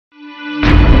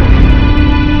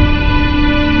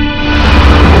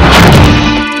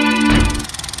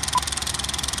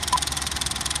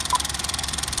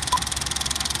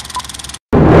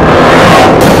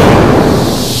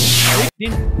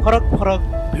फरक फरक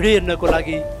भिडियो हेर्नको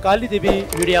लागि कालीदेवी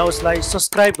भिडियो हाउसलाई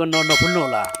सब्स्क्राइब गर्न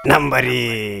नभुल्नुहोला। नम्बरी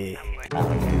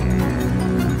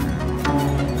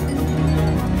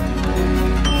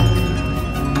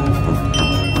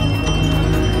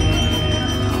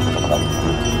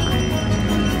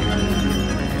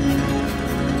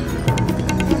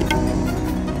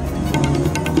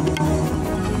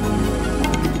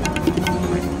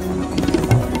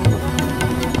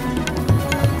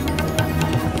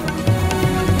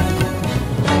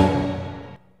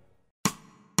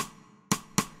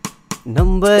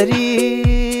नम्बरी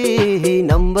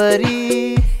नम्बरी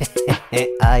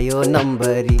आयो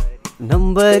नम्बरी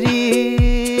नम्बरी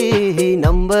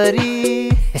नम्बरी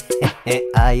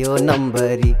आयो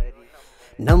नम्बरी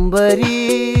नम्बरी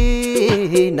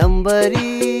नम्बरी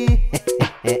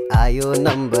आयो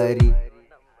नम्बरी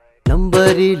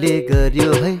नम्बरीले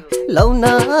गर्यो है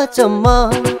लौना चम्मा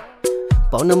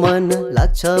पाउन मन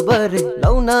लाग्छ बरे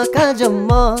लौना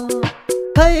काजम्मा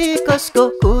खै कसको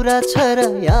कुरा छ र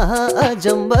यहाँ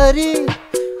अजम्बरी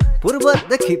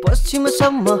पूर्वदेखि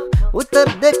पश्चिमसम्म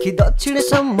उत्तरदेखि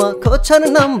दक्षिणसम्म खोज्छन्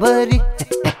नम्बरी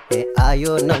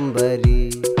आयो नम्बरी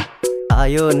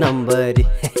आयो नम्बरी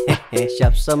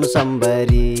स्यापसम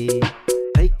सम्बरी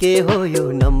खै के हो यो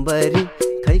नम्बरी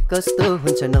खै कस्तो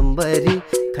हुन्छ नम्बरी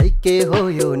खै के हो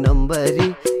यो नम्बरी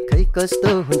खै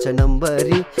कस्तो हुन्छ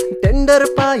नम्बरी टेन्डर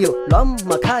पायो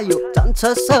लम्मा खायो जान्छ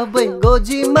सबै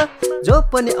गोजीमा जो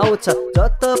पनि आउँछ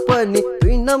जत पनि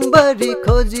 2 नम्बरी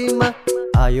खोजीमा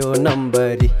आयो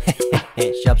नम्बरी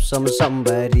स्यापसम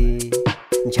सम्बरी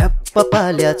झ्याप्प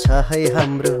पाल्या छ है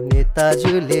हाम्रो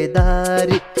नेताजुले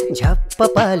दारी झ्याप्प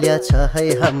पाल्या छ है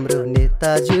हाम्रो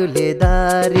नेताजुले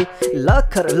दारी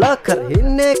लखर लखर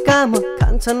हिँड्ने काम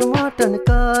खान्छन् मटन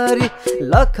करी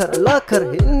लखर लखर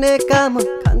हिँड्ने काम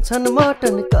खान्छन्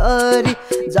मटन करी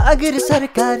जागिर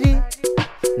सरकारी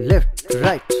लेफ्ट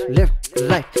राइट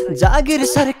जागिर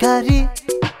सरकारी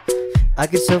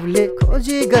आखिर सबले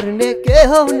खोजी गर्ने के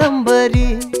हो नम्बरी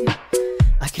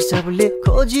आखिर सबले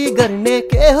खोजी गर्ने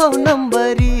के हो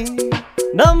नम्बरी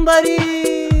नम्बरी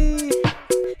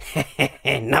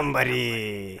नम्बरी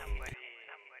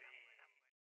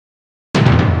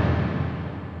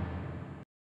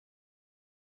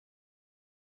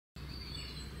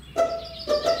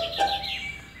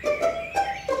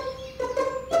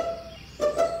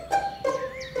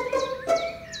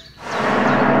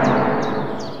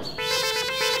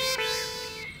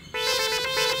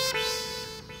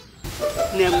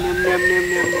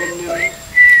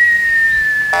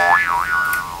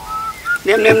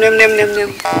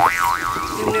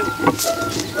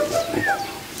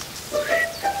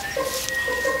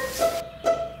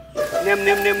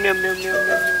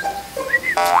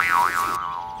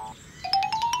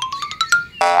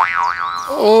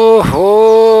ओहो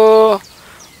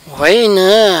होइन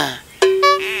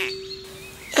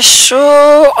यसो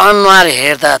अनुहार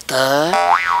हेर्दा त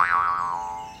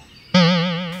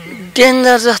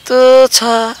डेन्जर जस्तो छ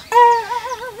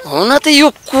हुन त यो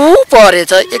को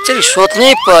परेछ एकचोटि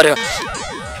सोध्नै पर्यो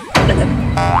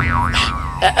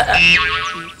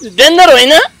डेन्जर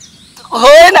होइन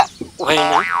होइन होइन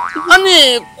अनि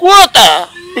को त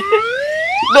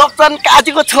लोकचन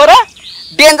काजीको छोरा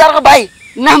डेन्जरको भाइ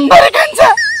नम्बरी कान्छा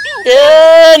ए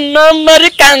नम्बरी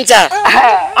कान्छा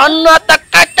अनुहार त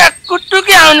काटा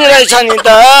कुटुकी आउने रहेछ नि त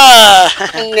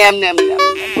न्याम न्याम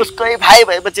उसकै भाइ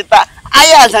भएपछि त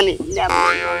आइहाल्छ नि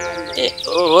ए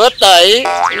हो त है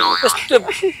कस्तो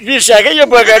बिर्स्यो यो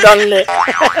बोका डनले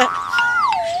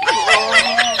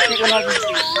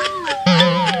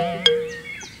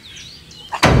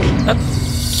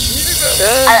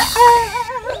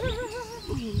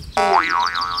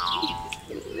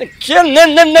के न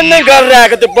गरेर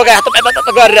आएको त्यो बोका हात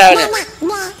गरेर आउने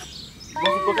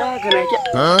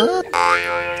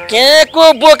केको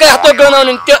बोका हात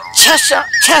गनाउने त्यो छ्यासा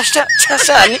छ्यासा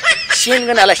छ्यासा अनि सेन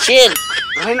गर्नलाई सेन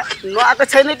होइन नुहाएको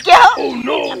छैन के हो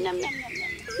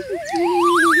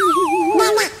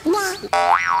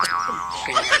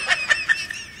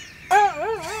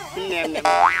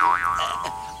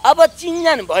अब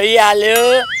चिन्जान भइहाल्यो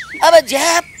अब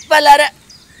झ्याप्प लाएर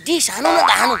डिस हानु न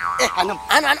त हानु हानु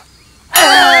हानु हानु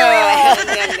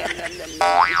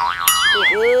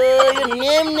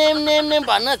नेम नेम नेम नेम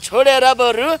भन्न छोडेर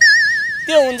बरु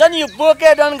त्यो हुन्छ नि यो बोके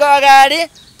डनको अगाडि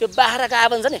त्यो बाख्राको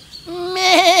आवाज हुन्छ नि मे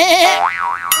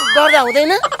गर्दा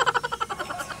हुँदैन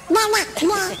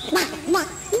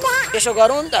यसो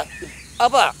गरौँ नि त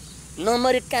अब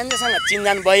नम्बरी कान्छासँग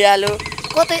चिन्जान भइहाल्यो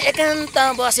कतै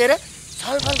एकान्तमा बसेर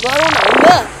छलफल गरौँ न हुन्न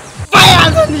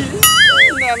भइहाल्छ नि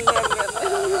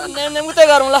नेम उतै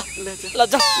गरौँ ल ल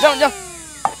जाउँ जाउँ जाउँ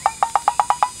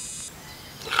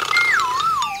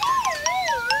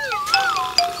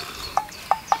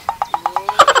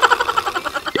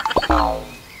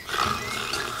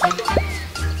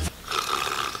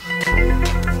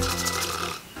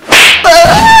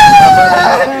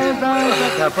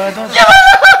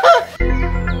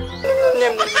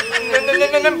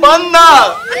बन्द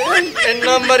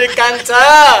नम्बरी कान्छा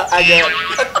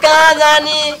कहाँ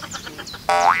जाने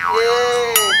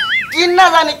किन्न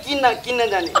जाने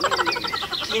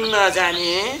किन्न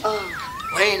जाने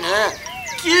होइन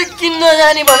के किन्न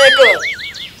जाने भनेको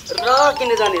र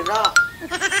किन्न जाने र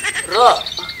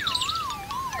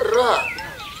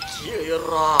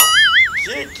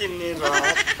के किन्ने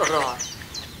र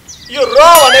यो र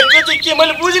भनेको चाहिँ के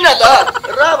मैले बुझिनँ त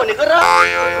र भनेको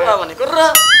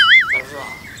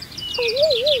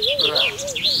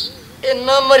ए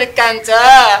नम्बरी कान्छा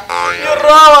यो र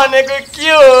भनेको के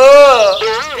हो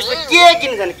त्यसमा के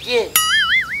किन्न जाने के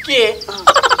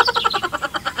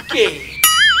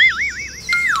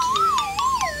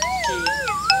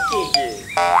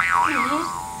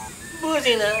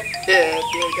बुझिन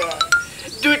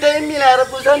दुइटै मिलाएर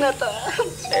बुझ न त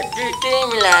दुइटै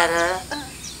मिलाएर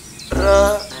र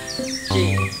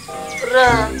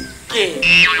के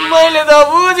मैले त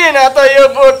बुझिन त यो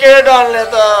बोके डनले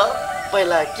त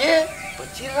पहिला के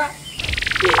पछि र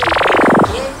के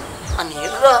अनि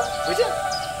र बुझ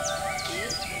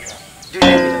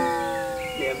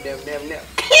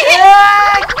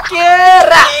के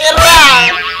रा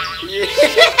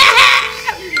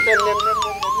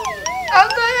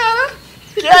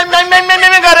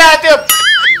गरे त्यो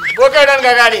बोके डनको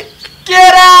अगाडि के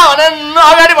रा भनेर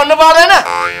अगाडि भन्नु पर्दैन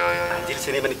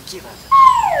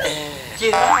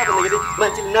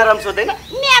मान्छेले नराम सोध्दैन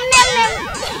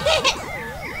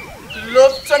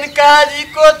लोप्चन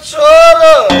काजीको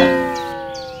छोरो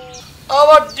अब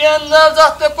डेन्जर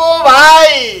जस्तोको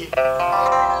भाइ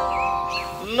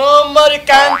नम्बरी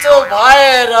कान्छो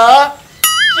भएर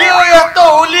के हो यस्तो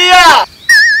हुलिया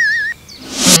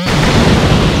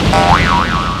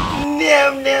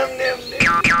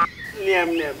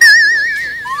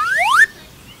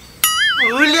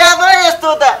हुलिया भयो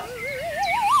यस्तो त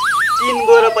 3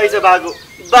 गोरो पैसा भएको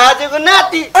बाजेको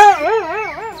नाति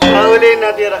बाउले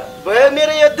नदिएर भयो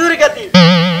मेरो यो दुर्गति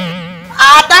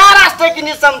आधा राष्ट्र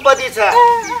किन्ने सम्पत्ति छ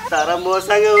तर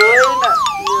मसँग होइन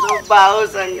मेरो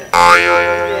बाउसँग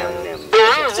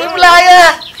चुप लाग्यो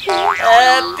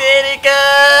तेरिका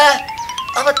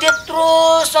अब त्यत्रो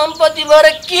सम्पत्तिबाट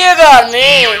के गर्ने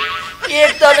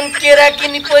एक दर्जन केरा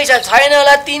किन्ने पैसा छैन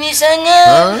होला तिमीसँग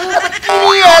अब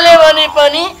किनिहाल्यो भने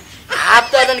पनि हाफ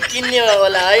दर्जन किन्ने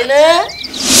होला होइन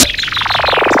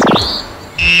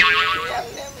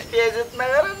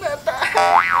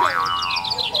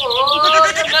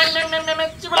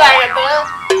चुप लाग्यो त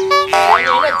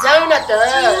जाऊ न त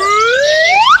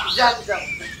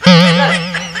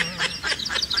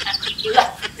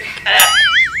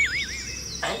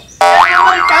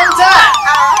कान्छा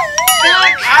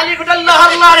खाली खुट्टा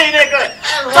लहर लहर हिँडेको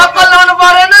चप्पल लाउनु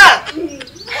परेन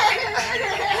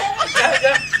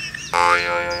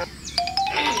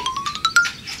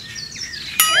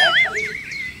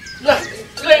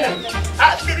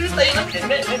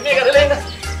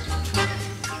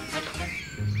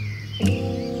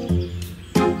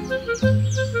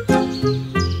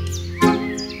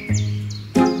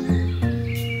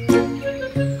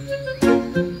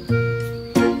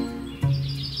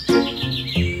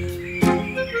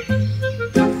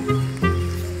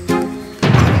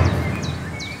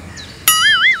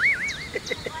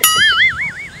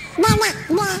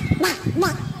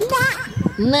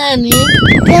नानी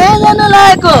कहाँ जान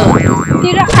लागेको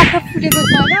तेरो आँखा फुटेको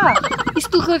छ र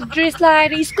स्कुलको ड्रेस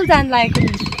लगाएर स्कुल जान लागेको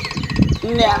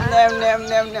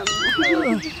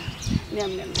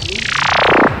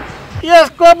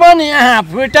यसको पनि यहाँ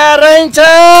फुटा रहन्छ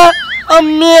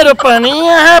मेरो पनि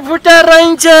यहाँ फुटा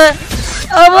रहन्छ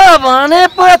अब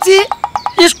भनेपछि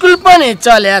स्कुल पनि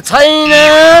चल्या छैन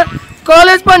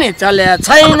कलेज पनि चल्या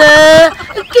छैन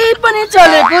केही पनि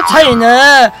चलेको छैन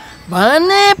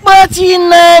भनेपछि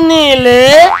नानीले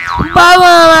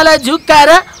बाबुआमालाई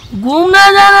झुक्काएर घुम्न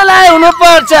जानलाई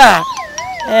हुनुपर्छ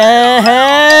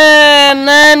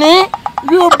नानी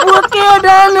यो बोके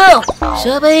डन हो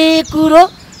सबै कुरो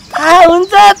थाहा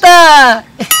हुन्छ त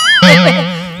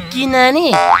कि नानी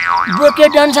बोके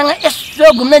डनसँग यसो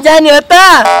घुम्न जाने हो त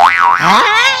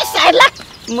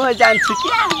म जान्छु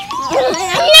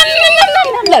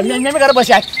गरेर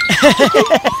बसिआ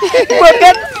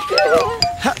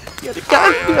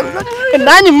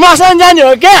नानी मसँग जाने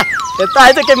हो क्या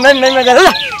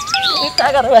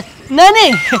नानी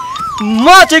म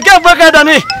चाहिँ क्या बोका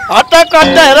डनी हट्टा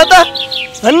कट्टा हेर त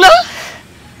होइन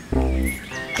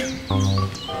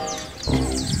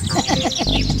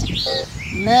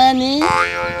नानी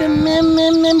त्यो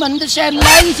मेम भन्नु त सायद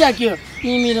लागिसक्यो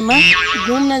तिमीहरूमा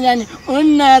घुम्न जाने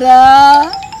हुन्न र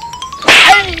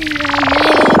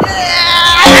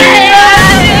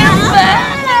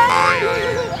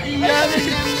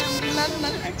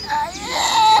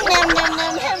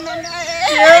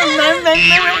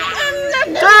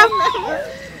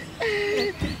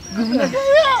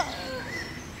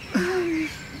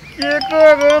के को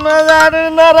घुम्न जानु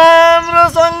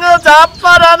नराम्रोसँग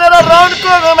झाप्पा हानेर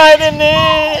राउन्डको घुमाइदिने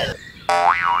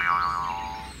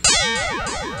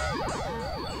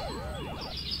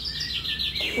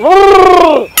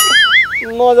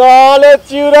मजाले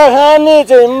चिउरा खाने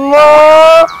चाहिँ म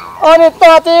अनि त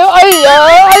चाहिँ आइया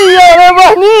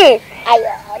बस्ने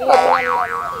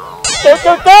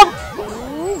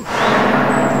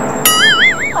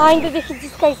आइन्दादेखि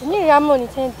जिस्काइछ नि राम्रो हुने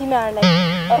छैन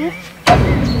तिमीहरूलाई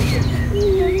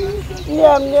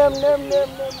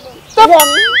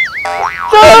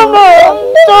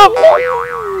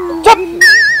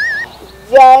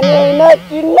जाने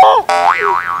किन्न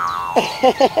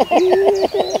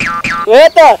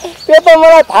त्यो त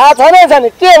मलाई थाहा छैन नि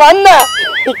के भन्न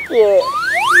के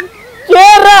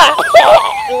र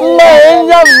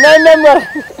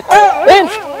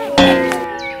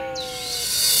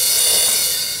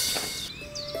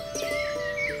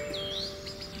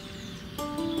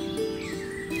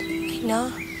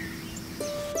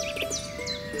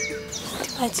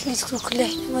मान्छेले स्कुल खुल्ला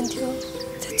होइन भन्थ्यो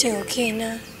साँच्चै हो कि होइन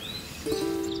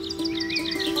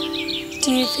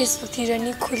टिभी फेसबुकतिर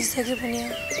नि खोलिसक्यो भने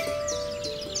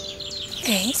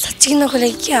ए साँच्चै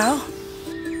नखोले क्या हो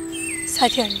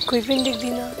साथीहरू कोही पनि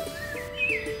देख्दिनँ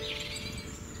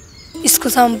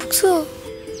स्कुलसम्म पुग्छु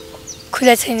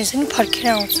खुला छैन नि फर्केर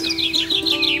आउँछु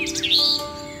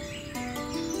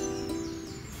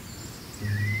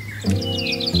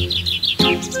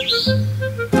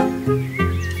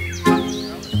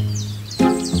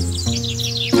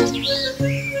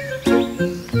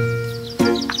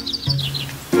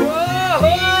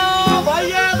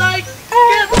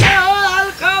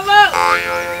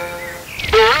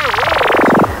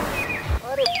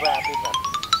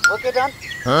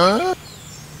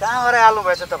कहाँबाट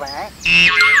हाल्नुभएछ तपाईँ है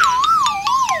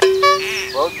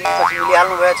बहुत दिनपछि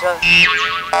मिलिहाल्नुभएछ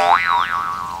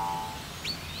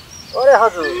अरे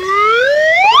हजुर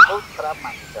बहुत खराब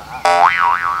मान्छे छ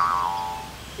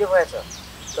के भएछ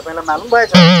तपाईँलाई मालुम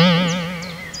भएछ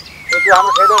त्यो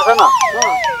हाम्रो ठेकेदार छ न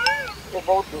ऊ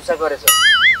बहुत धुसा गरेछ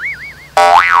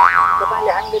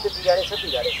तपाईँले हामीले त बिगारेछ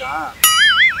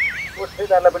ऊ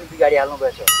ठेकेदारलाई पनि बिगाडिहाल्नु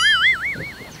भएछ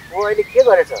ऊ अहिले के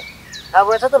गरेछ थाहा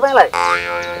भएछ तपाईँलाई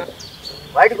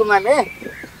व्हाइट गुमामे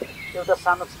एउटा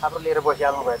सानो छाप्रो लिएर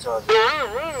बसिहाल्नु भएछ हजुर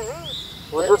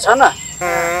ऊ जो छ न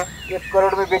 1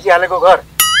 करोडमै बेचिहालेको घर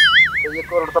त्यो 1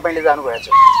 करोड तपाईँले जानुभएछ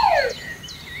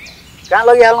कहाँ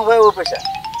लगिहाल्नु भयो ऊ पैसा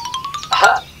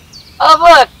अब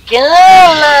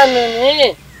कहाँ लानु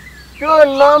नि त्यो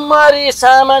नम्बरी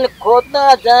सामान खोज्न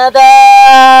जाँदा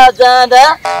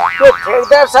त्यो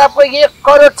ठेकेदार साहबको 1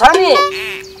 करोड छ नि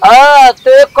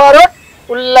त्यो 1 करोड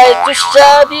उसलाई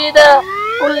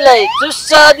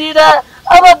चुस्सा दिँदा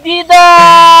अब दिँदा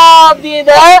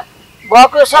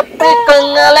भएको सबै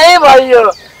कङ्गालै भयो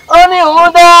अनि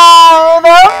हुँदा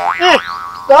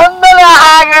धन्दले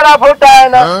हागेर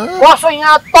फुटाएन कसो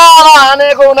यहाँ तल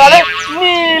हानेको हुनाले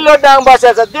निलो डाङ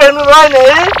बसेछ देख्नु भएन है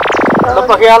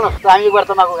पकिहाल्नुहोस् हामी एकबार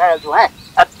तमाखु खाइहाल्छौँ है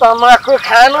तमाखु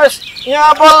खानुहोस्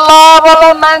यहाँ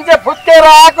बल्ल मान्छे फुटेर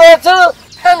आएको छु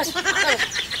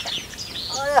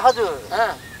हजुर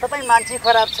तपाईँ मान्छे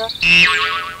खराब छ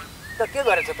त के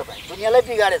गरेछ तपाईँ दुनियाँलाई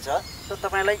बिगारेछ त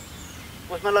तपाईँलाई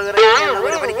उसमा लगेर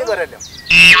पनि के गरेर ल्याउ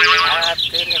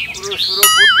कुरो सुरु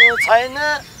बुझ्नु छैन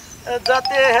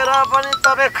जति हेर पनि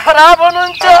तपाईँ खराब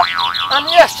हुनुहुन्छ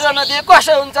अनि यस्तो नदिए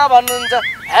कसो हुन्छ भन्नुहुन्छ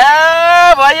हे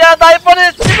भैया दाइ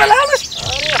पनि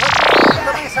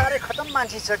तपाईँ साह्रै खतम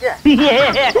मान्छे छ क्या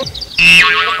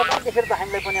तपाईँ देखेर त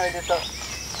हामीलाई पनि अहिले त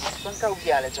शङ्का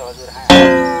उठिहालेछ हजुर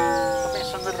तपाईँ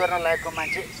सङ्गत गर्न लायकको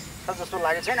मान्छे छ जस्तो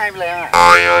लागेको छैन हामीलाई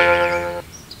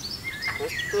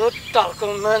कस्तो टाउको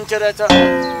मान्छे रहेछ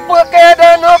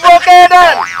बोकेडन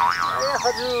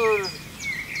हजुर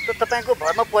त तपाईँको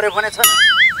भरमा पऱ्यो भने छ नि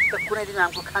त कुनै दिन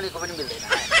हामीको खानेको पनि मिल्दैन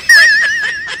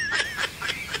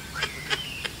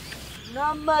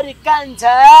नम्बरी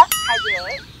कान्छा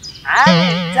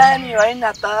जानी होइन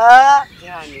त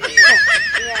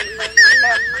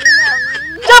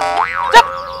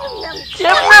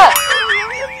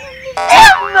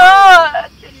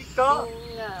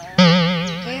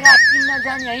किन्न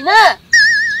जाने होइन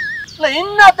ल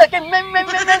हिँड्न त के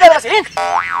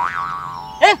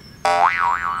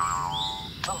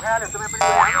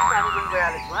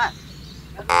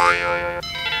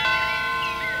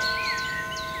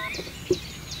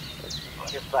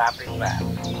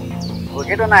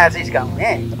भोकेटो नआएछ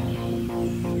हिस्काउने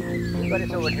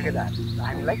गरेछ ठेकेदार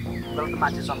हामीलाई गलत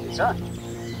मान्छे सम्झिन्छ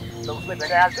त उसलाई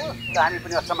भेटाइहाल्छु त हामी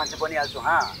पनि अच्छा मान्छे बनिहाल्छौँ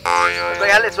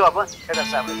गइहालेछु अब ठेकेदार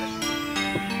साहबले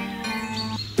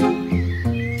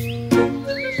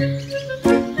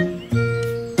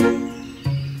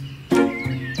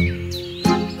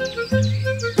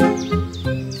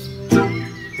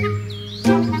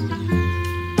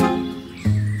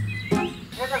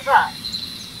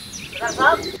अरे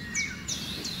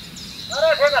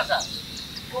ठेका साहब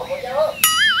को हो जाओ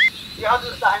ये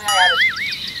हजुर त हामी आएर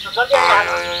तो जल्दी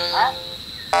आउनु हैं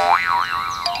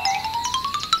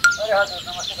अरे हजुर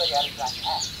नमस्ते गरिहाल्नु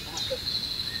नमस्ते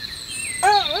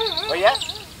भैया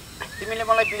तिमीले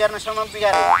मलाई बिगार्नसम्म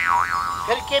बिगारे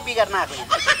फेरि के बिगार्न आएको यहाँ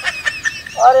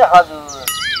अरे हजुर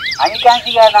हामी कहाँ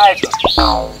बिगार्न आएछौँ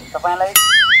तपाईलाई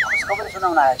खबर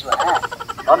सुनाउन आएछु हैन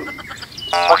भन्नु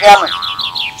पक्याल्नु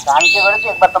हामी के गरेछ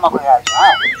एक बार तमाखु खाएछु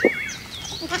हैं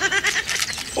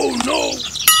Oh no!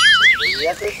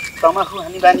 भैया तो तमाखु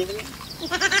हानि बानी पनि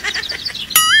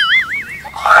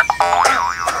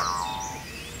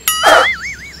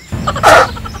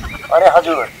अरे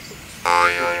हजुर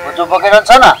वो जो बोकेर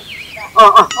छ न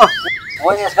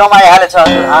वो यस गाउँमा आइहालेछ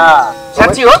हजुर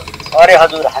साँच्ची हो अरे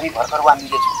हजुर हामी भर्खर वा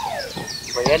मिलेछौँ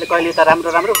भैयाले कहिले त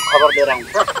राम्रो राम्रो खबर लिएर आउँछ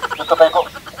त्यो तपाईको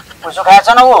पैसा खाएछ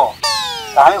न वो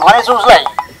हामी भनेछौँ उसलाई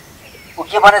ऊ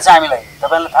के भनेछ हामीलाई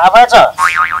तपाईलाई थाहा भएछ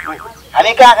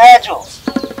हामी कहाँ खाएछौँ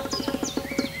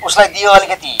उसलाई दियो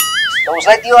अलिकति त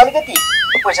उसलाई दियो अलिकति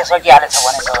पैसा सकिहालेछ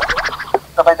भनेछ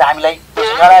तपाईँ त हामीलाई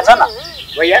पैसा खाएछ न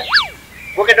भैया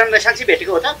बोकेटनलाई साँच्ची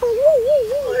भेटेको हो त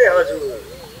अरे हजुर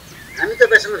हामी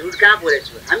तपाईँसँग झुट कहाँ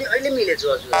परेछौँ हामी अहिले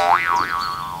मिलेछौँ हजुर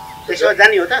त्यसो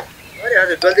जाने हो त अरे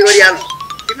हजुर जल्दी गरिहाल्नु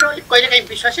तिम्रो अलिक कहिले काहीँ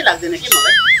विश्वासै लाग्दैन कि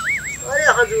मलाई अरे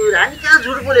हजुर हामी कहाँ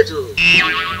झुट बोलेछौँ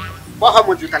बख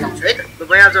म जुत्ता लाउँछु है त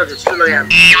भइहाल्छ हजुर छिटो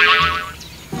लगिहाल्नु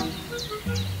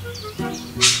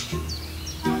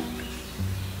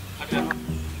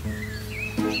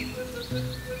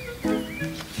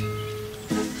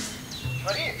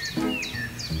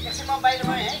बाहिर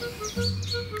गएँ है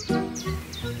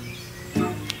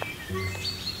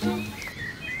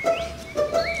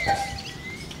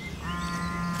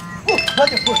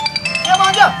बज्यो फुल के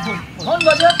बज्यो फोन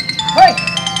बज्यो खै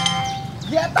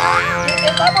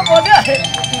यता पो बज्यो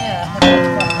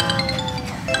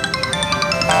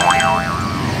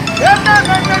हेर्न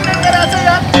गराछ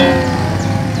यार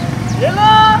हेलो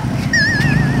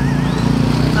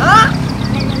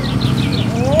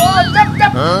ओ चप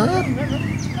चप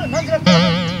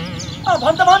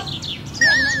भन त भन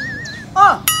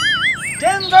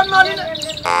टेन्सन नलिनु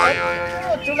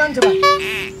चुगान छु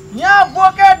यहाँ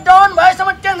बोके डाउन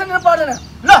भएसम्म टेन्सन लिनु पर्दैन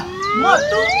ल म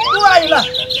तु आइ ल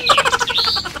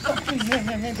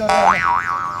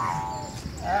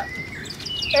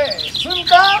ए सुन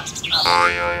त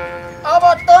अब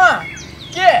त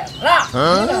के रा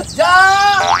जा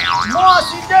म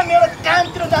सिधै मेरो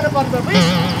कामतिर जानु पर्छ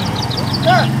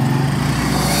बुझ्यौ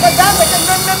जान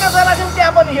भेट्छ राख्छौँ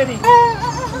त्यहाँ पनि हेरि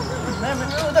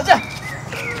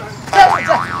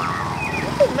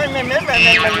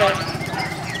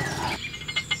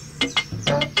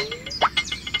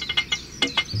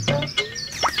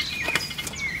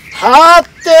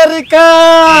हातेरिका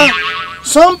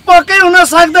सम्पर्कै हुन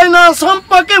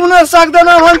सक्दैन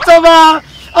भन्छ बा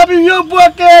अब यो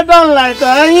बोके डनलाई त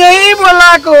यही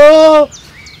बोलाएको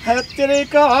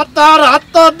हातेरिका हतार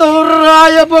दौड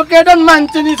यो बोके डन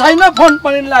मान्छे नि छैन फोन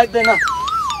पनि लाग्दैन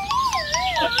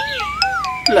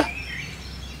ल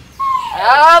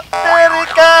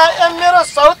हातेरिका मेरो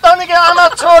सौतनीको आमा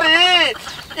छोरी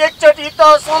एकचोटि त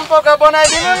सम्पर्क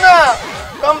बनाइदिनु न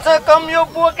कमसे कम यो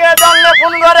बोके डनले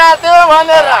फोन गरेको थियो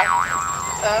भनेर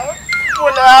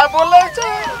बोलाउँछ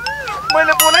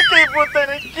मैले बोले केही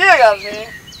बुझ्दैन के गर्ने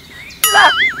ल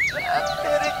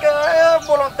हातेरिका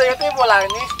बोलाउनु त यतै बोलायो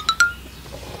नि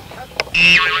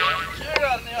के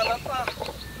गर्ने होला त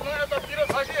म यतातिर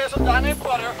छ कि यसो जानै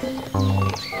पर्यो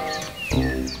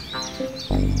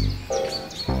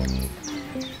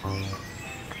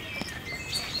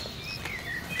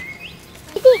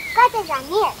कता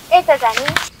जाने यता जाने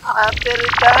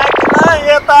हातेरिका किन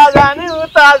यता जाने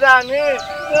उता जाने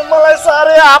मलाई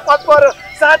साह्रै आपत पर्यो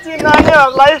साँच्ची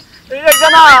नानीहरूलाई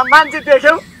एकजना मान्छे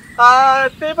देख्यौ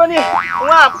त्यही पनि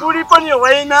उहाँ बुढी पनि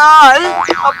होइन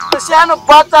है सानो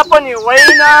बच्चा पनि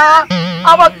होइन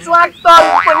अब च्वाक्तर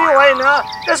पनि होइन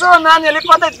त्यसो नानीहरूले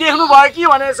कतै देख्नु भयो कि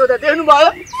भनेर सोधे देख्नु भयो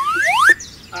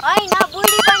होइन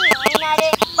बुढी पनि होइन रे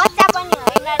बच्चा पनि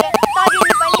होइन रे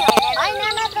तरुणी पनि होइन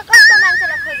मात्र कस्तो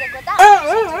मान्छेलाई खोजेको त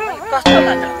कस्तो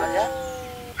मान्छेलाई खोज्यो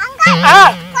अङ्कल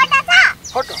फोटो छ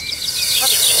फोटो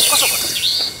कसो फोटो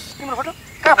तिम्रो फोटो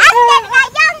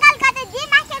अङ्कल कतै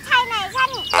दिमाग छैन है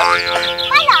नि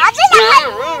मैले हजुरलाई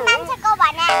मान्छेको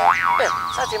भने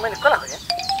साँच्चै मैले कसलाई खोजेँ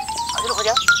हजुर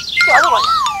खोज्यो के हजुर भयो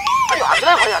अरे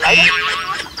हजुरलाई खोज्यो होला होइन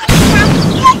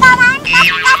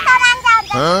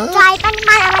चाय पनि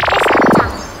मलाई मात्रै सोध्छ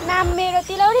नाम मेरो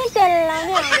तिलौरी तेल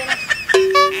लाउने आउँदैन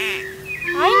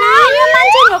होइन यो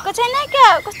मान्छे भएको छैन क्या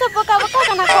कस्तो बोका बोका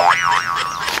बनाएको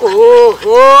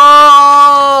ओहो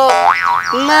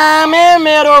नामै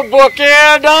मेरो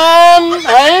बोकेडन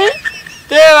है,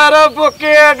 त्यही भएर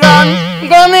बोकेडन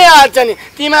गर्नै हाल्छ नि।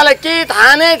 तिमीलाई केही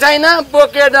थाहा नै छैन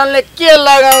बोकेडनले के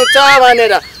लगाउँछ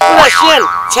भनेर। पुरा सेन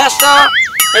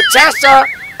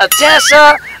छ्यास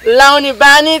लाउने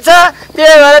बानी छ,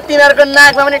 त्यही भएर तिमीहरूको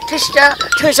नाकमा पनि ठिस्का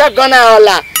ठुसा गना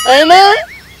होला होइन।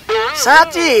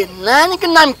 साँच्ची नानीको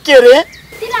नाम के रे?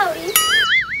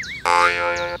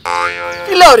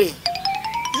 तिलौरी।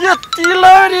 यो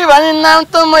तिलौरी भन्ने नाम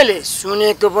त मैले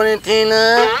सुनेको पनि थिइनँ।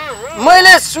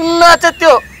 मैले सुन्न चाहिँ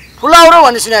त्यो फुलौरो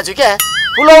भन्ने सुनेको छु क्या।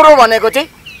 फुलौरो भनेको चाहिँ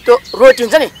त्यो रोटी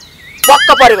हुन्छ नि पक्क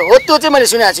परेको हो, त्यो चाहिँ मैले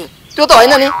सुनेको छु। त्यो त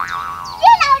होइन नि।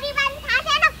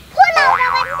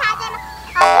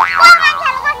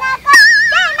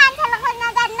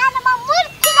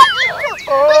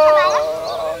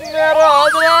 मेरो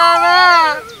हजुरआमा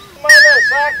मैले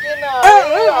सकिनँ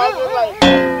हजुरलाई।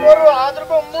 बरु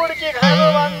हजुरको मुड्की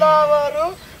खानुभन्दा बरु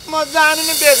म जानु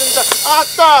नि बेस हुन्छ।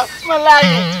 त म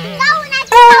लाग्यो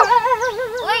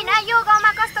होइन, यो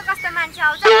गाउँमा कस्तो कस्तो मान्छे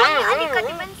आउँछ,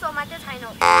 अलिकति पनि सोमात्यो छैन।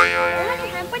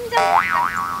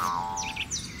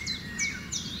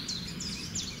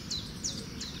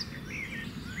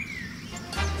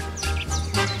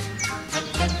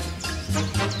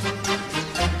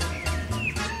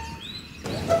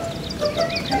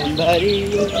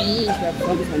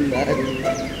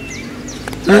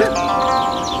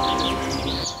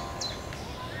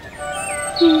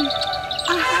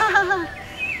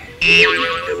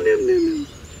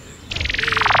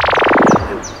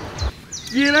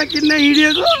 केरा किन्न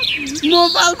हिँडेको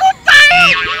मोबाइलको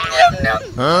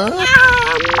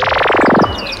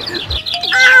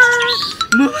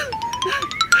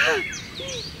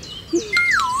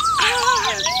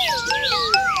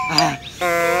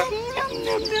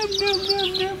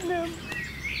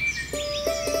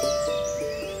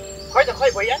खै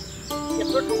भैया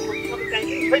यत्रो ठुलो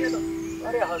छैन त।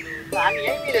 अरे हजुर हामी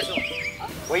यहीँ मिलेछौँ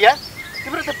भैया।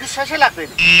 तिम्रो त विश्वासै लाग्दैन।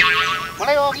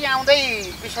 मलाई अघि आउँदै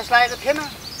विश्वास लागेको थिएन।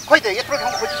 खोइ त यत्रो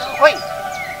ठाउँ खोजिसक्यो खोइ।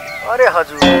 अरे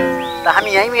हजुर त हामी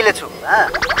यहीँ मिलेछौँ।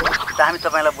 त हामी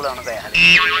तपाईँलाई बोलाउन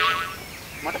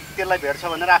गइहाल्यौँ। म त त्यसलाई भेट्छ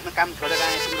भनेर आफ्नो काम छोडेर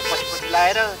आएँ तिम्रो पछि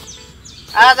लगाएर।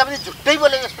 आज पनि झुट्टै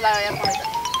बोले जस्तो लाग्यो यार मलाई त।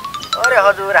 अरे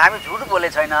हजुर हामी झुट बोले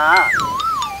छैन,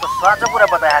 त साँचो कुरा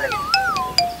बताइहालेको।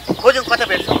 खोजौँ कता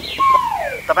भेट्छौँ?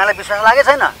 तपाईँलाई विश्वास लागेको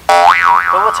छैन?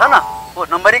 त ऊ छ न ऊ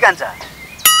नम्बरी कान्छ,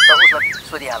 त उसलाई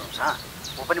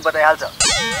सोधिहाल्नुहोस्। ऊ पनि बताइहाल्छ।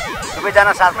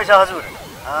 सबैजना साथमै छ हजुर।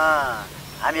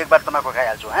 हामी एक बार तमाखु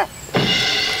खाइहाल्छौँ।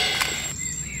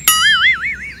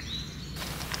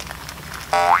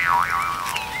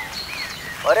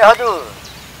 अरे हजुर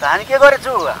त हामी के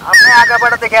गरेछु आफ्नै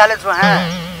आँखाबाट देखिहालेछु।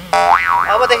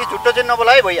 अबदेखि झुट्टो चाहिँ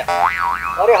नबोला है भैया।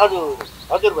 अरे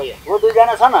हजुर भैया वो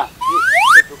दुईजना छ न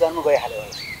दोकानमा गइहाल्यो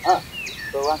होला।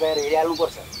 त उहाँ गएर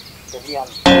हिँडिहाल्नुपर्छ।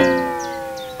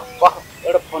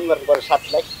 एउटा फोन गर्नु पर्यो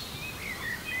साथीलाई।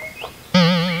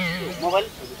 मोबाइल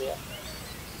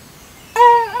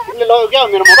तिमीले लग्यो क्या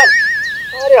मेरो मोबाइल?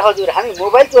 अरे हजुर हामी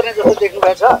मोबाइल चोर्ने जस्तो देख्नु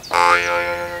भएछ।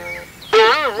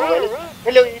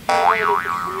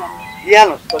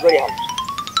 लिइहाल्नुहोस् त गरिहाल्नु।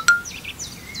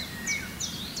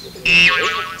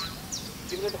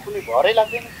 तिमीले त कुनै भरै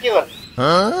लाग्दैन के गर्ने?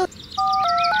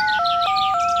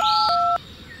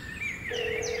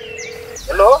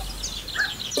 हेलो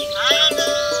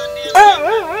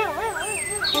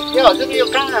ए हजुर यो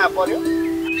कहाँ पर्यो?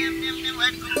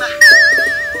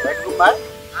 वाइट गुम्बा।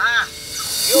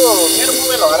 यो मेरो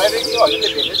मोबाइल हराएर यो हजुरले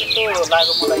भेटे जस्तो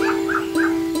लाग्यो मलाई।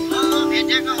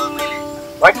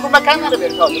 वाइट गुम्बा कहाँनिर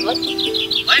भेट्छ हजुरलाई?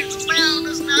 वाइट गुम्बा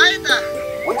आउनुहोस् न है त।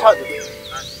 हुन्छ हजुर।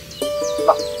 ल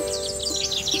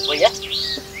भैया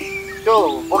त्यो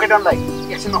बोकेडनलाई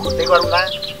एकछिनमा खोज्दै गरौँला।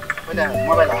 पहिला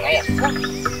मोबाइल हराइहाल्छ।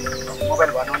 मोबाइल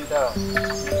भन्नु नि त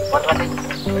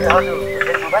हजुर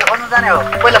मोबाइल खोज्नु जाने हो?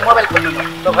 पहिला मोबाइल खोज्नु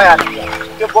त भइहाल्छ।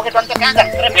 त्यो बोकेडन त कहाँ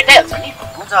जान्छ र भेटाइहाल्छ नि।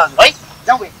 हुन्छ है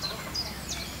जाउँ भाइ।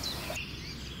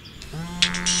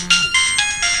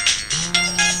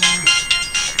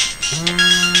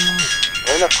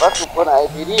 होइन कसको फोन आयो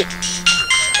फेरि?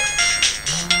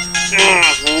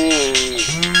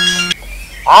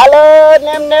 हेलो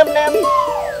नेम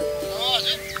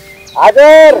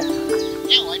हजुर।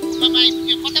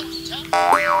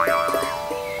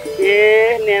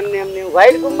 ए नेम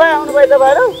वाइट गुम्बा आउनुभयो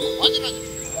तपाईँहरू?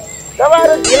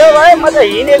 तपाईँहरू ढिलो भयो, म त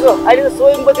हिँडेको। अहिले त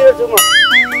सोइङकोतिर छु म।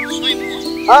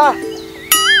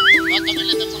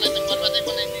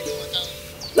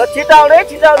 ल छिटो आउनु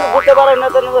बुट्टो न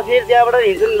त फेरि त्यहाँबाट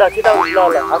हिँड्छु नि। ल छिटो आउनु।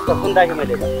 ल हस् त फोन राखेँ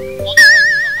मैले।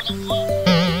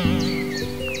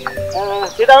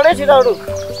 छिटो आउनु।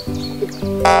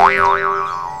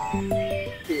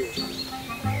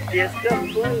 त्यसको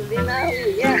फुल लिन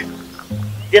यहाँ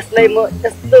त्यसलाई म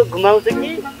यस्तो घुमाउँछु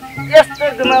कि यस्तो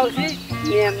घुमाउँछु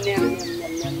न्याम न्याम न्याम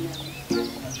न्याम न्याम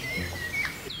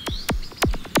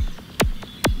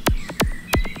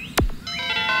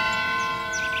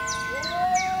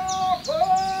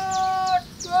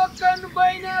टोकन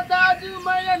बैना दाजु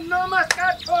मैले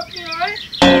नमस्कार ठोक्ने है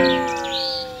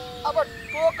अब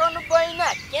टोकन बैना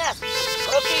क्यास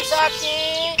ठोकिसके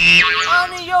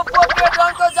अनि यो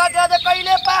बोकेटनको जग्गा त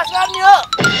कहिले पास गर्ने हो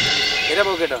हेर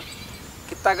बोकेट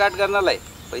किता काट गर्नलाई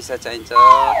पैसा चाहिन्छ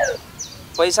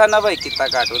पैसा नभए किता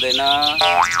काट हुँदैन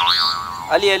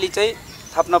अलिअलि चाहिँ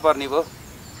थप्न पर्ने भयो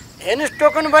हेर्नुस्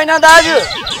टोकन बैना दाजु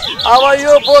अब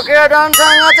यो बोकेटसँग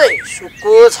चाहिँ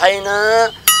सुक्को छैन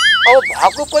अब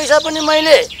भएको पैसा पनि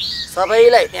मैले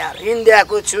सबैलाई त्यहाँ ऋण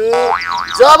दिएको छु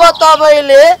जब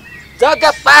तपाईँले जग्गा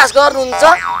पास गर्नुहुन्छ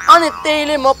अनि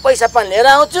त्यहीले म पैसा पनि लिएर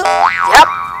आउँछु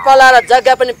झ्याप्प लाएर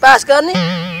जग्गा पनि पास गर्ने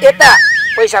यता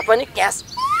पैसा पनि क्यास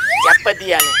झ्याप्प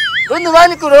दिइहाल्ने बुझ्नुभयो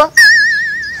नि कुरो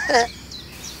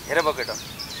हेर बोकेट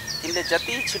तिमीले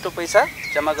जति छिटो पैसा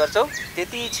जम्मा गर्छौ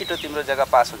त्यति छिटो तिम्रो जग्गा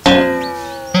पास हुन्छ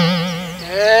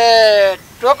ए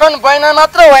टोकन बैना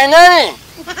मात्र होइन नि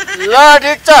ल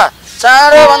ठिक छ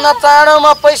चाँडोभन्दा चाँडो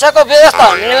म पैसाको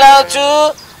व्यवस्था मिलाउँछु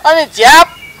अनि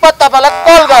झ्याप्प तपाईँलाई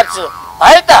कल गर्छु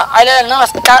है त अहिले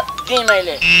नमस्कार दिएँ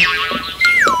मैले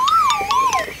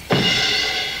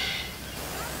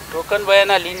टोकन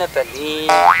बयाना लिन त नि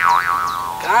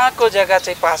कहाँको जग्गा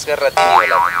चाहिँ पास गरेर दिने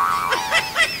होला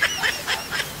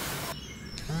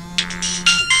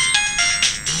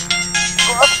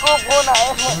कसको फोन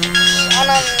आयो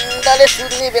आनन्दले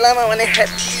सुत्ने बेलामा भने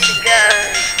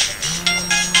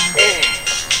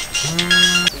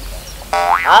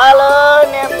हेलो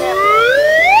न्याम न्याम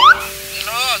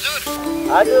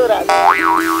हजुर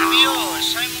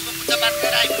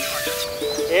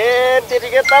ए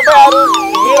त्यतिकै तपाईँहरू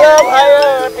ढिलो भयो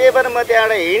त्यही भएर म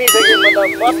त्यहाँबाट हिँडिसकेँ म त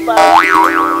बस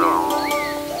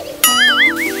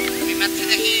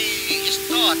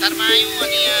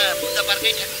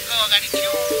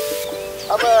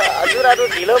अब हजुरहरू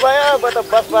ढिलो भयो अब त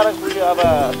बस पार्क पुग्यो अब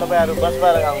तपाईँहरू बस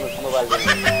पार्क आउनुहोस् मोबाइल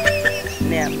लिनु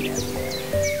न्याम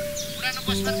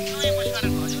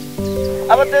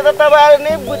अब त्यो त तपाईँहरू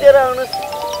नै बुझेर आउनुहोस्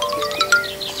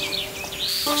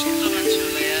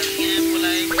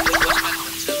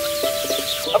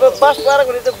अब बस पार्क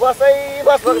भने त बसै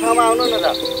बस भएको ठाउँमा आउनु न त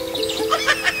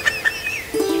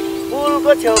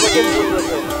पुलको छेउमा के पुलको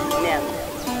छेउमा न्याम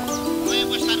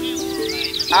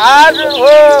हजुर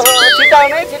हो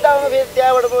छिटाउनु फेरि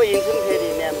त्यहाँबाट म हिँड्छु नि फेरि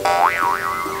न्याम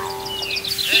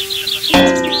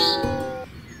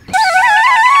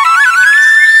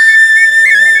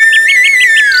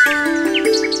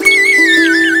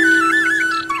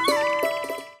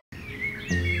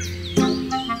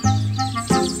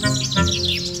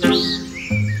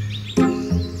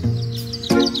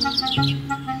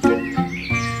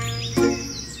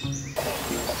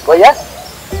भैया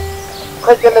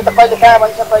खै त्यसले त कहिले कहाँ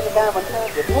भन्छ भेट्नै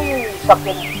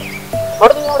सक्दैन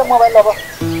छोडिदिनु एउटा मोबाइल अब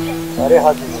अरे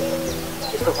हजुर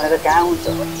त्यस्तो भनेर कहाँ हुन्छ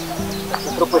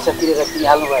त्यत्रो पैसा तिरेर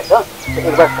किनिहाल्नु भएछ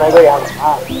एकबार ट्राई गरिहाल्नु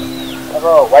अब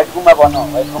व्हाइट गुम्बा भन्नु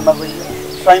व्हाइट गुम्बा गयो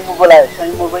स्वयम्भू बोलायो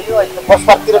स्वयम्भू गयो अहिले बस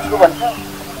पार्कतिर छु भन्छ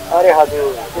अरे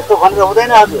हजुर त्यस्तो भनेर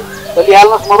हुँदैन हजुर त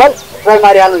लिइहाल्नुहोस् मोबाइल ट्राई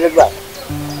मारिहाल्नुहोस् एकबार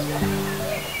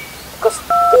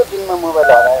कस्तो दिनमा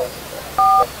मोबाइल हरायो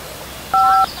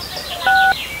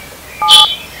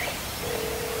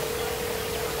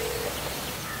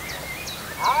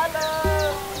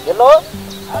हेलो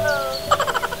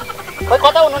खै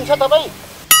कता हुनुहुन्छ तपाईँ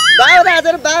बाउदा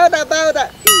हजुर बाउदा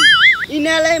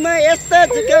यिनीहरूलाई म यस्तो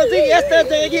झुकाउँछु यस्तो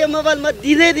जग्गा कि मोबाइल म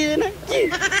दिँदैन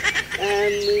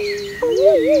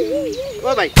ओ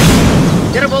भाइ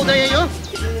तेरो बाउ त यही हो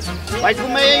भाइ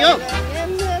घुम्मा यही हो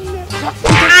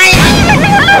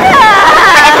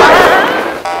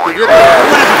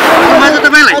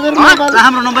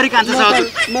हाम्रो नम्बरी कान्छ छ हजुर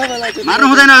मार्नु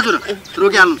हुँदैन हजुर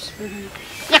रोकिहाल्नुहोस्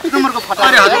एक नम्बरको फटा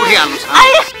अरे हजुर उठिहाल्नुहोस्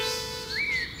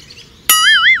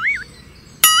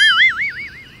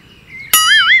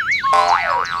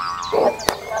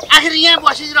आखिर यहाँ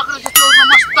बसिरहेको जस्तो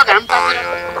मस्त घाम तासेर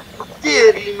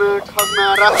तेरीमा ठगमा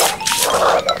राख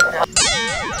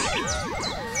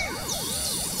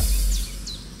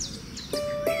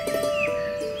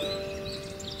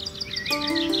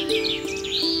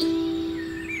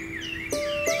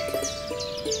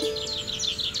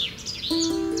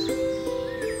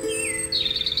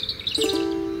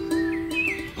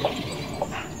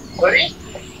Sorry?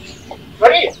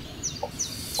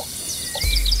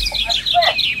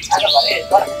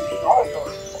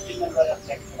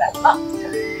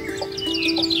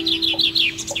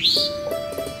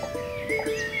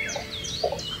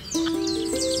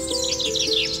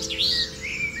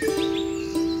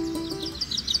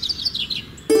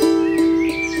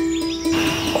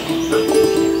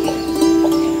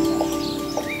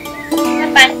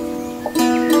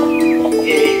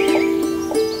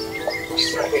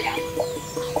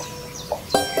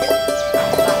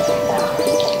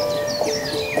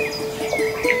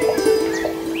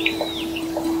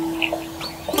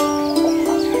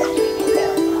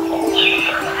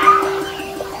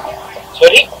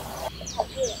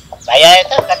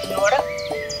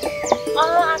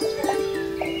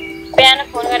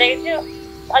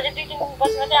 अझै 2-3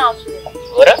 दिनपछि मात्रै आउँछु नि।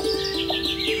 हो र?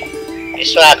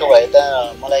 यसो आएको भए त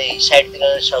मलाई साइडतिर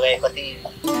सघाए कति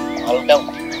हल्का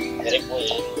हुन्थ्यो। धेरै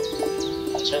बोझहरू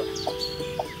हुन्छ।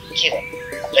 के गर्नु?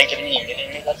 जहिले पनि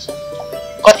हिँड्ने गर्छ।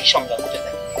 कति सम्झाउनु त्यो त?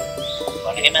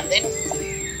 भनेकै मान्दैन।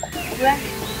 बुवा,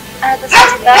 आज त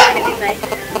साँच्चै डर दिन है।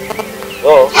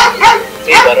 हो,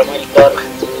 त्यही भएर मैले डर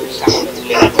सामना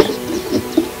लिएर आएको छु।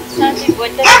 साँच्चै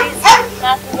भोलि त प्लिज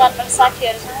नाच्नु जानुपर्ने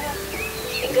साथीहरूसँग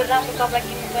एकदम राम्रो कपडा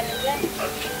किन्नुपर्ने कुरा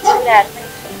कुराहरू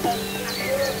पनि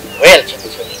भइहाल्छ नि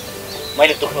छोरी।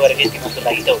 मैले दुःख गरेको तिमीहरूको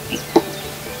लागि त हो कि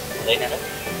हुँदैन र?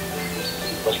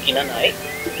 भोलि किन न है?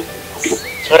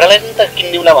 छोरालाई पनि त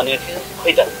किन्नेउला भनेको थियो।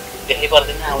 खोइ त देखाइ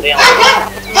पर्दैन आउँदै आउँदै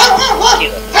के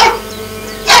गर्नु?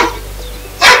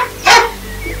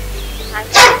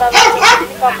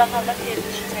 कपडा खपडा फेर्नु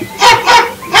छैन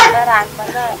तर हातमा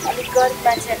त अलिक गरिब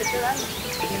मान्छेहरूले त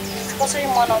कसरी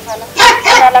मनाउँछ होला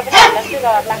उनीहरूलाई पनि हामीलाई के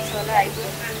डर लाग्छ होला आइपुग्यो।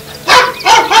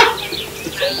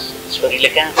 छोरीले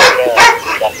कहाँ गएर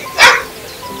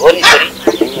हो नि छोरी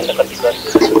तिमीहरूलाई कति गरिब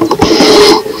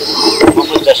म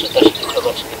पनि जसो दुःख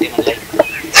गर्छु तिमीहरूलाई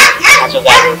खाँचो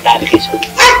गाडो टारेकै छ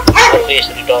अर्को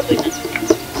यसरी डर्दैन।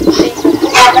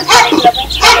 खानेकुरा पनि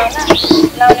छैन होला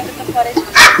लाउनेको त परै छ।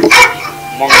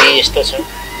 महँगी यस्तो छ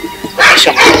कति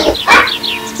समस्या छ।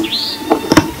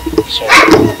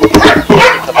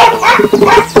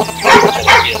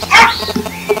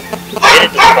 धेरै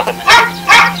दुःख भएको मान्छे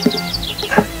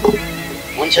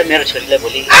हुन्छ। मेरो छोरीलाई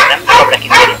भोलि राम्रो कपडा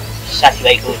किनेर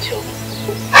साथीभाइको छेउमा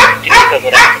टिपिका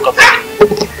गएर कपडा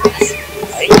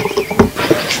है।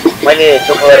 मैले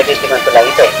दुःख गरेको तिमीहरूको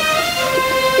लागि त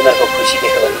तिमीहरूको खुसी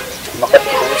देख्यो भने म कति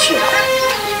खुसी हुन्छु।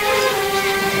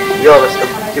 यो अवस्था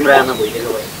तिम्रो आमा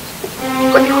भइदिएको भए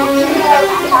कति खुसी।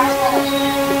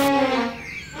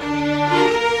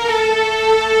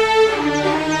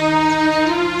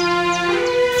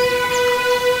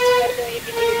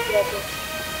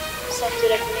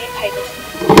 सम्झेर कुनै फाइदा छैन।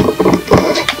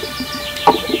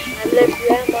 हामीलाई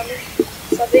बुवा मम्मी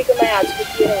सबैको माया हजुरले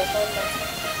दिएर हुर्काउनु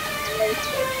भएको छ।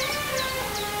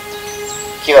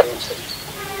 के गर्नु छ?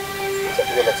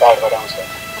 जति बेला चाडबाड आउँछ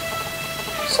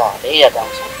साह्रै याद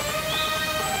आउँछ।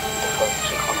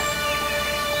 सुखमा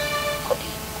कति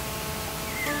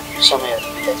समयहरू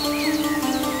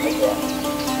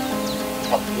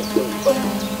आफूले पुग्नु पर्यो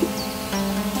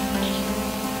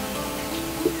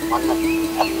मनमा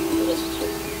आफ्नो हुँदो रहेछ।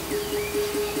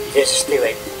 जे जस्तै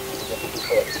भए जति दुःख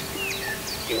गरेँ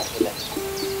तिमीहरूको लागि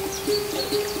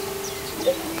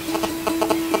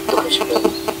दुःख सुख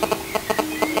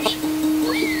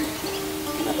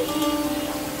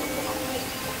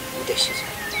उद्देश्य छ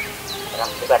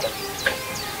राम्रो बाटो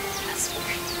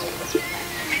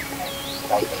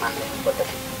भाइ त मान्नु पर्दैन।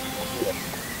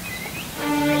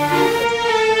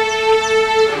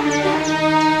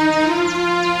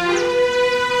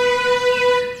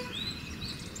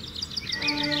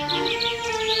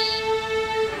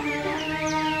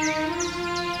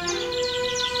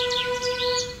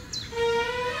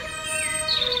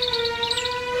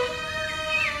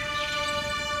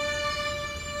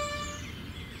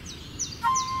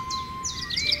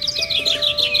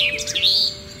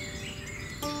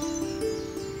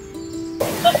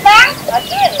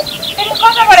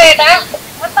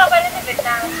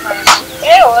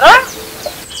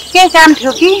 के काम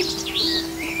थियो कि?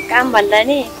 काम भन्दा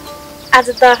नि आज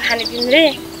दर खाने दिन रे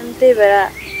अनि त्यही भएर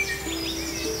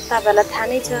तपाईँहरूलाई थाहा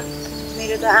नै छ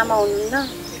मेरो त आमा हुनुहुन्न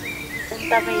अनि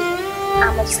तपाईँ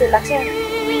आमा जस्तै लाग्छ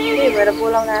त्यही भएर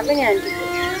बोलाउन आएको नि आन्टी।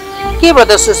 के भयो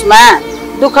त सुषमा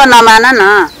दुःख नमान न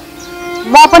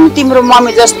म पनि तिम्रो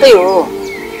मम्मी जस्तै हो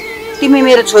तिमी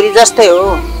मेरो छोरी जस्तै हो।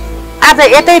 आज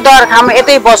यतै दर खाम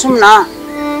यतै बसौँ न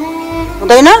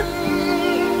हुँदैन?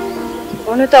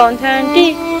 हुनु त हुन्थ्यो आन्टी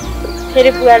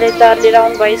फेरि बुवाले दर लिएर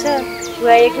आउनु भएछ।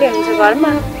 बुवा एक्लै हुनुहुन्छ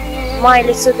घरमा म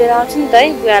अहिले सोधेर आउँछु नि त है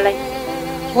बुवालाई।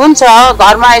 हुन्छ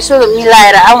घरमा यसो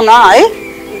मिलाएर आऊ न है।